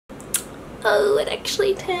Oh, it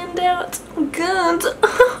actually turned out good.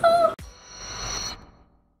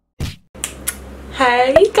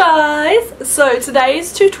 Hey guys! So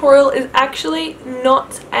today's tutorial is actually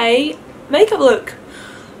not a makeup look.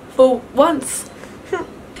 For once.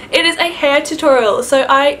 It is a hair tutorial. So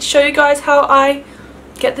I show you guys how I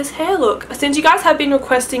get this hair look. Since you guys have been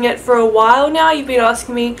requesting it for a while now, you've been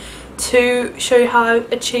asking me to show you how I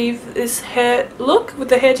achieve this hair look with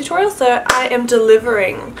the hair tutorial, so I am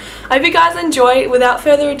delivering. I hope you guys enjoy. Without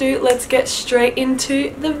further ado, let's get straight into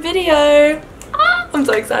the video. I'm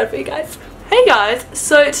so excited for you guys. Hey guys,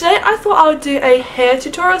 so today I thought I would do a hair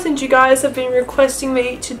tutorial since you guys have been requesting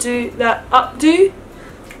me to do that updo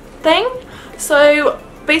thing. So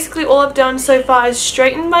basically all I've done so far is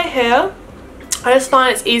straighten my hair. I just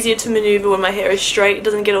find it's easier to maneuver when my hair is straight. It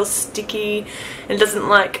doesn't get all sticky and it doesn't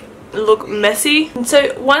like look messy. And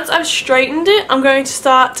so once I've straightened it, I'm going to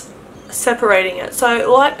start separating it.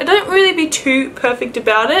 So like, I don't really be too perfect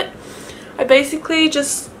about it. I basically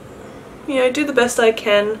just, you know, do the best I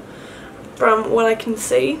can from what I can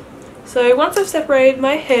see. So once I've separated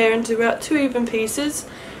my hair into about 2 even pieces,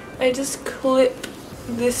 I just clip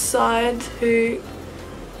this side to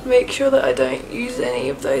make sure that I don't use any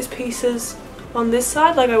of those pieces on this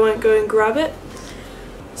side, like I won't go and grab it.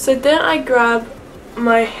 So then I grab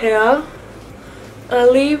my hair and I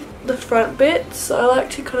leave the front bits. So I like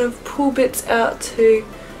to kind of pull bits out to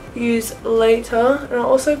use later, and I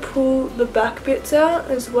also pull the back bits out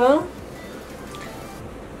as well.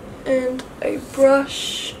 And I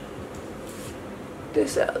brush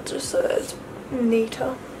this out just so that it's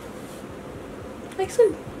neater, like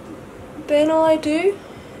so. Then all I do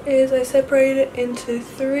is I separate it into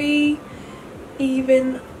 3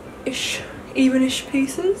 evenish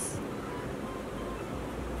pieces.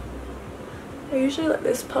 I usually let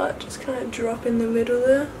this part just kind of drop in the middle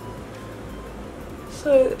there.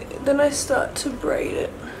 So then I start to braid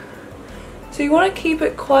it. So you want to keep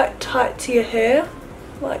it quite tight to your hair,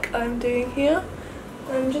 like I'm doing here.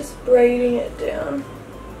 I'm just braiding it down.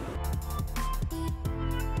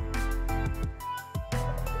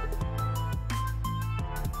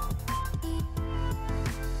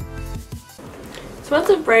 So once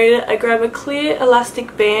I've braided it, I grab a clear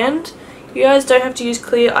elastic band. You guys don't have to use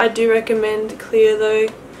clear. I do recommend clear though,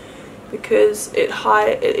 because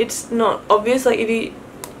it's not obvious. Like if you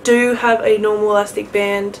do have a normal elastic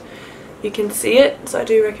band, you can see it. So I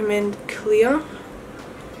do recommend clear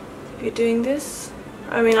if you're doing this.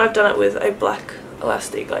 I mean, I've done it with a black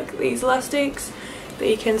elastic, like these elastics, but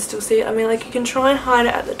you can still see it. I mean, like you can try and hide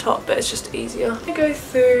it at the top, but it's just easier. I go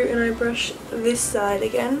through and I brush this side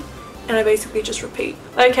again, and I basically just repeat.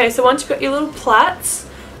 Okay, so once you've got your little plaits,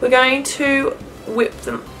 we're going to whip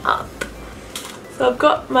them up. So I've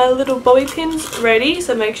got my little bobby pins ready,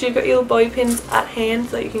 so make sure you've got your little bobby pins at hand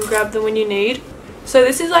so that you can grab them when you need. So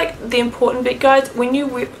this is like the important bit, guys. When you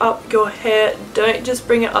whip up your hair, don't just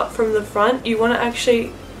bring it up from the front. You want to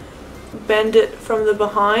actually bend it from the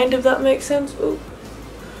behind, if that makes sense. Ooh.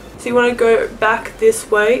 So you want to go back this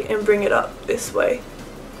way and bring it up this way.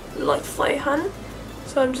 Like flay, hun.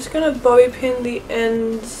 So I'm just going to bobby pin the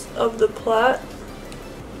ends of the plait.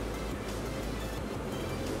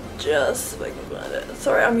 Just so I can find it.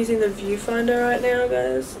 Sorry, I'm using the viewfinder right now,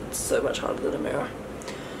 guys. It's so much harder than a mirror.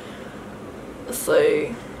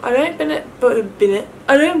 So I don't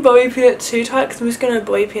I don't bobby pin it too tight because I'm just going to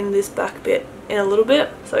bobby pin this back bit in a little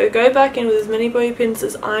bit. So go back in with as many bobby pins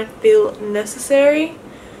as I feel necessary,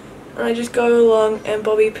 and I just go along and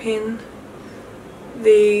bobby pin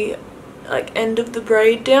the like end of the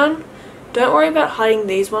braid down. Don't worry about hiding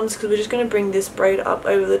these ones because we're just going to bring this braid up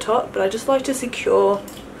over the top, but I just like to secure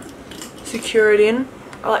it in.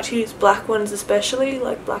 I like to use black ones especially,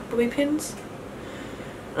 like black bobby pins.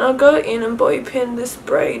 And I'll go in and bobby pin this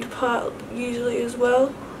braid part usually as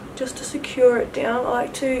well, just to secure it down. I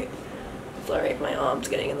like to, sorry, my arm's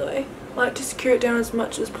getting in the way. I like to secure it down as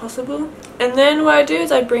much as possible. And then what I do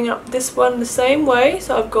is I bring up this one the same way.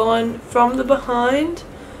 So I've gone from the behind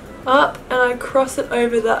up and I cross it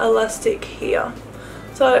over that elastic here.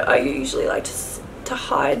 So I usually like to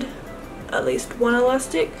hide at least one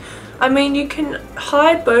elastic. I mean, you can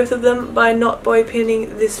hide both of them by not bobby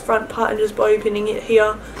pinning this front part and just bobby pinning it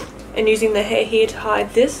here and using the hair here to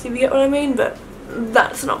hide this, if you get what I mean, but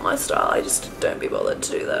that's not my style. I just don't be bothered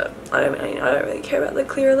to do that. I don't really care about the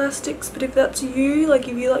clear elastics, but if that's you, like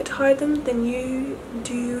if you like to hide them, then you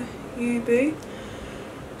do you, boo.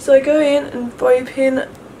 So I go in and bobby pin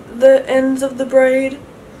the ends of the braid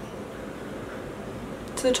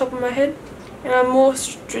to the top of my head. And I'm more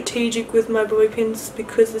strategic with my bobby pins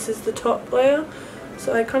because this is the top layer.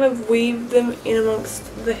 So I kind of weave them in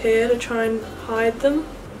amongst the hair to try and hide them.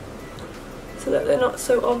 so that they're not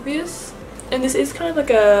so obvious. And this is kind of like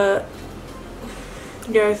a,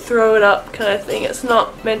 you know, throw it up kind of thing. It's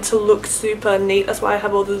not meant to look super neat. That's why I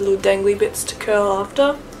have all the little dangly bits to curl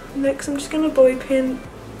after. Next I'm just going to bobby pin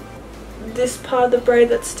this part of the braid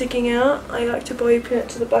that's sticking out. I like to bobby pin it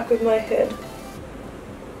to the back of my head.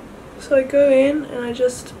 So I go in and I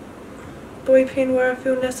just bobby pin where I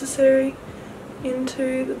feel necessary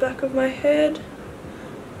into the back of my head.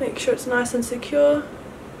 Make sure it's nice and secure.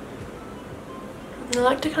 And I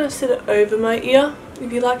like to kind of sit it over my ear.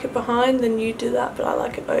 If you like it behind, then you do that, but I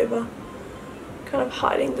like it over, kind of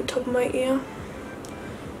hiding the top of my ear.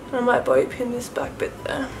 And I might bobby pin this back bit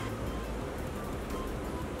there.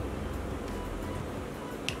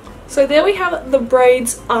 So there we have the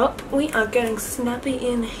braids up. We are getting snappy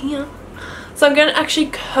in here. So I'm going to actually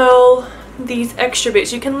curl these extra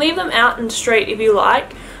bits. You can leave them out and straight if you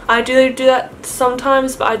like. I do that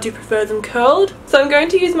sometimes, but I do prefer them curled. So I'm going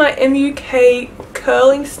to use my MUK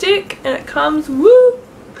curling stick, and it comes,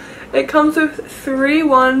 it comes with 3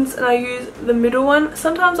 ones, and I use the middle one.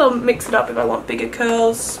 Sometimes I'll mix it up if I want bigger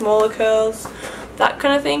curls, smaller curls, that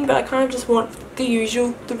kind of thing, but I kind of just want the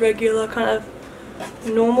usual, the regular kind of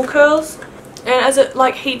normal curls. And as it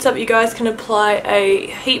like heats up, you guys can apply a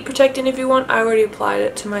heat protectant if you want. I already applied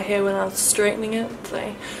it to my hair when I was straightening it,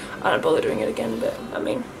 so I don't bother doing it again, but I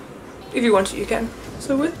mean, if you want to, you can.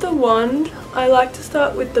 So with the wand, I like to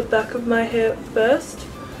start with the back of my hair first.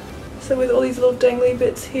 So with all these little dangly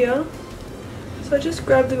bits here. So I just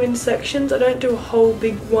grab them in sections. I don't do a whole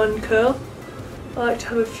big one curl. I like to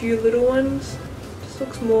have a few little ones. Just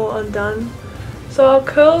looks more undone. So I'll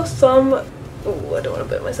curl some. Oh, I don't want to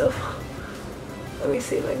burn myself. Let me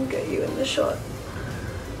see if I can get you in the shot.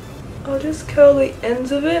 I'll just curl the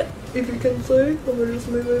ends of it, if you can see. I'm going to just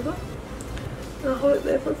move over. And I'll hold it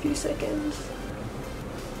there for a few seconds.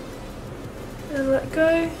 And let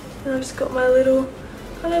go. And I've just got my little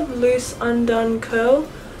kind of loose undone curl.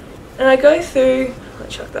 And I go through, I'll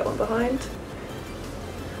chuck that one behind.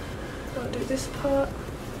 I'll do this part.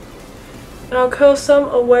 And I'll curl some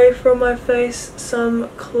away from my face, some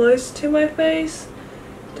close to my face,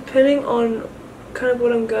 depending on kind of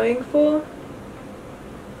what I'm going for.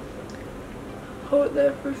 Hold it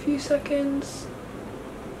there for a few seconds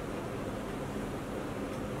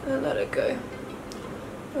and let it go.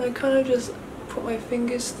 And I kind of just put my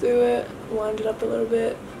fingers through it, wind it up a little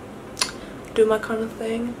bit, do my kind of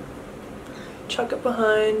thing, chuck it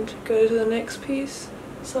behind, go to the next piece.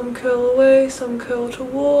 Some curl away, some curl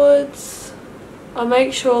towards. I'll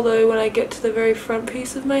make sure though when I get to the very front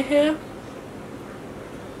piece of my hair,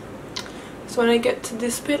 so when I get to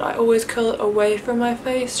this bit, I always curl it away from my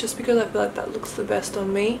face, just because I feel like that looks the best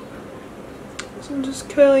on me. So I'm just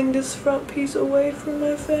curling this front piece away from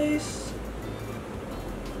my face.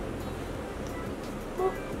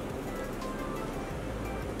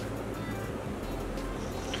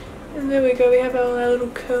 And there we go, we have our little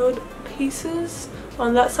curled pieces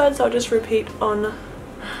on that side, so I'll just repeat on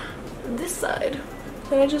this side.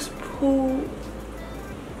 Then I just pull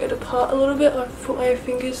it apart a little bit. I put my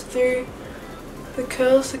fingers through the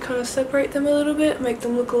curls to kind of separate them a little bit, make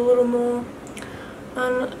them look a little more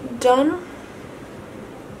undone.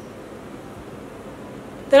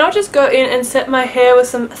 Then I'll just go in and set my hair with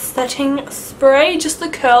some setting spray, just the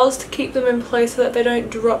curls to keep them in place so that they don't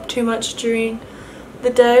drop too much during the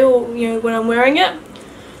day or, you know, when I'm wearing it.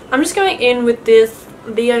 I'm just going in with this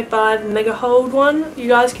VO5 Mega Hold one. You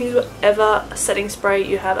guys can use whatever setting spray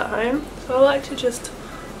you have at home. So I like to just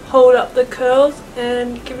hold up the curls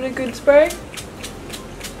and give it a good spray.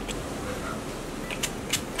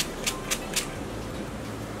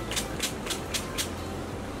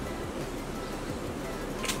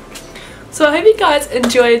 So I hope you guys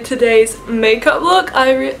enjoyed today's makeup look.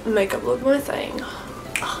 Makeup look, what am I saying?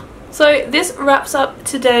 So this wraps up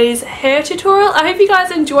today's hair tutorial. I hope you guys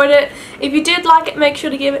enjoyed it. If you did like it, make sure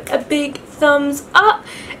to give it a big thumbs up.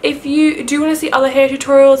 If you do want to see other hair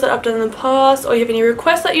tutorials that I've done in the past, or you have any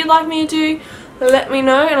requests that you'd like me to do, let me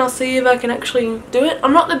know and I'll see if I can actually do it.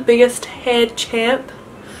 I'm not the biggest hair champ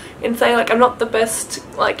in saying, like, I'm not the best,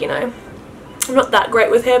 like, you know, I'm not that great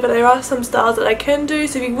with hair, but there are some styles that I can do.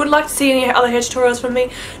 So if you would like to see any other hair tutorials from me,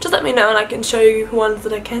 just let me know and I can show you ones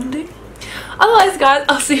that I can do. Otherwise guys,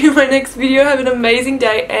 I'll see you in my next video. Have an amazing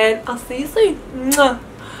day and I'll see you soon. Mwah.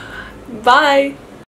 Bye.